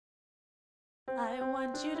I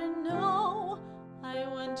want you to know, I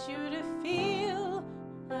want you to feel,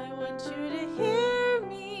 I want you to hear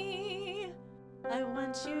me. I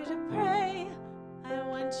want you to pray, I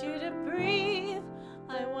want you to breathe,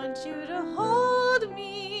 I want you to hold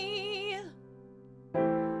me.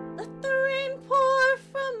 Let the rain pour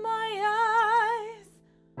from my eyes,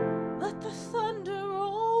 let the thunder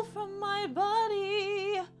roll from my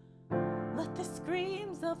body, let the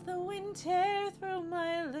screams of the wind tear through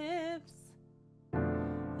my lips.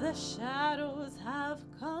 The shadows have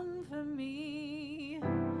come for me.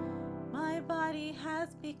 My body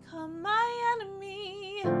has become my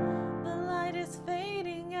enemy. The light is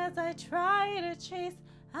fading as I try to chase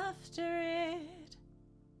after it.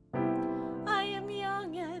 I am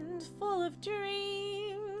young and full of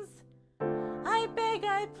dreams. I beg,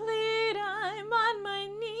 I plead, I'm on my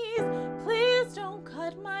knees. Please don't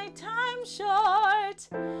cut my time short.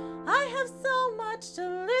 I have so much to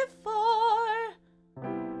live for.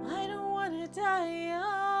 I don't want to die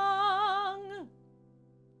young.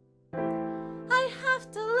 I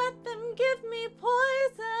have to let them give me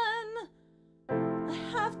poison. I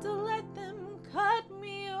have to let them cut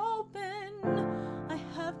me open. I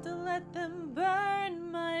have to let them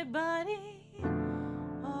burn my body,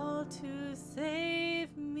 all to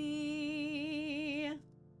save me.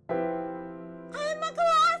 I'm a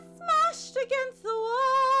glass smashed against the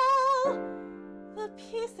wall, the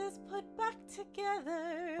pieces put back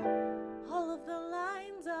together, all of the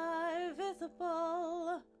lines are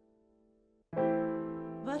visible.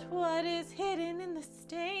 But what is hidden in the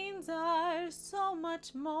stains are so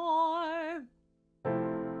much more.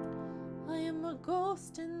 I am a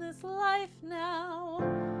ghost in this life now,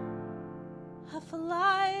 half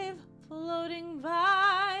alive, floating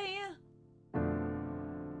by.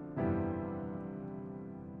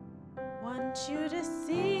 Want you to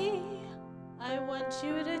see, I want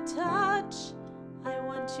you to touch, I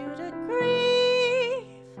want you to grieve.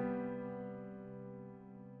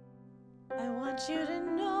 I want you to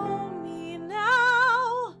know me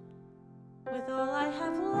now, with all I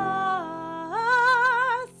have lost.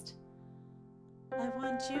 I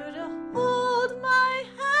want you to hold my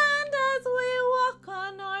hand as we walk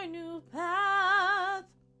on our new path.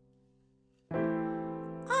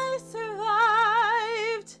 I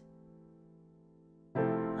survived.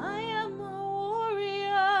 I am a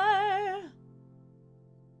warrior,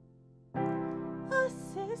 a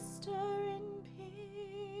sister in pink.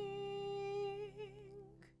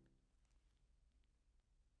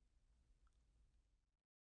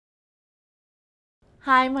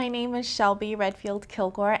 Hi, my name is Shelby Redfield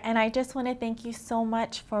Kilgore, and I just want to thank you so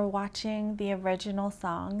much for watching the original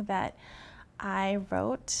song that I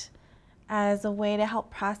wrote as a way to help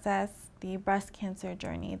process the breast cancer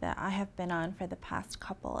journey that I have been on for the past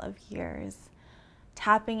couple of years.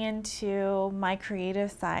 Tapping into my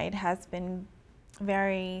creative side has been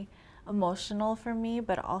very emotional for me,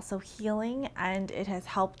 but also healing, and it has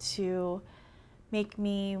helped to make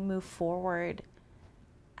me move forward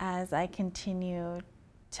as I continue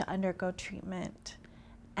to undergo treatment.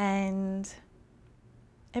 And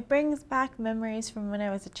it brings back memories from when I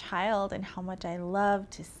was a child and how much I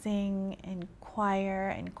loved to sing in choir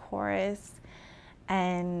and chorus.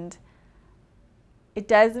 And it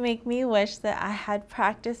does make me wish that I had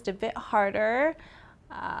practiced a bit harder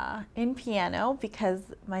in piano, because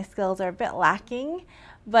my skills are a bit lacking,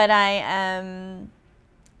 but I am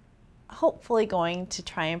hopefully going to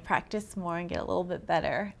try and practice more and get a little bit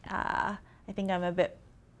better. I think I'm a bit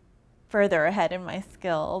further ahead in my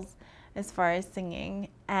skills as far as singing,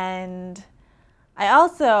 and I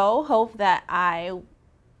also hope that I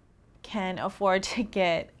can afford to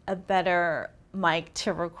get a better mic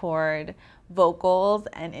to record vocals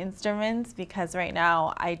and instruments, because right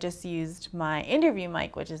now I just used my interview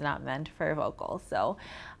mic, which is not meant for vocals. So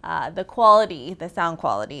the sound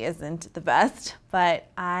quality isn't the best, but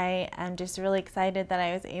I am just really excited that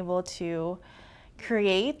I was able to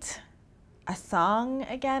create a song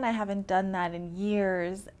again. I haven't done that in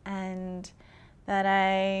years, and that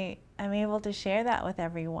I am able to share that with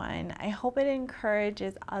everyone. I hope it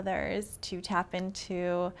encourages others to tap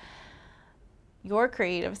into your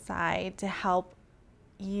creative side to help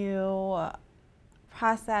you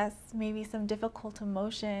process maybe some difficult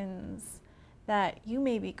emotions that you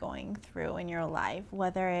may be going through in your life,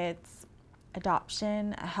 whether it's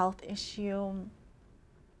adoption, a health issue,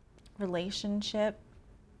 relationship.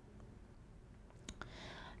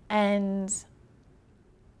 And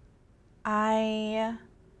I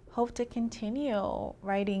hope to continue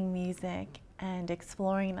writing music and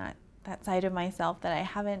exploring that side of myself that I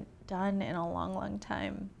haven't done in a long, long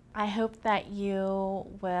time. I hope that you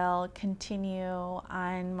will continue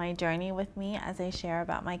on my journey with me as I share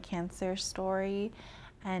about my cancer story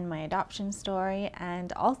and my adoption story,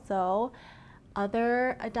 and also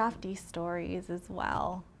other adoptee stories as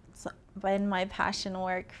well. It's been my passion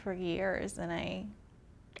work for years, and I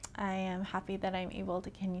am happy that I'm able to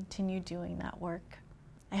continue doing that work.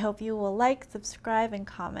 I hope you will like, subscribe, and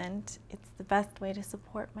comment. It's the best way to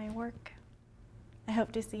support my work. I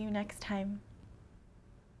hope to see you next time.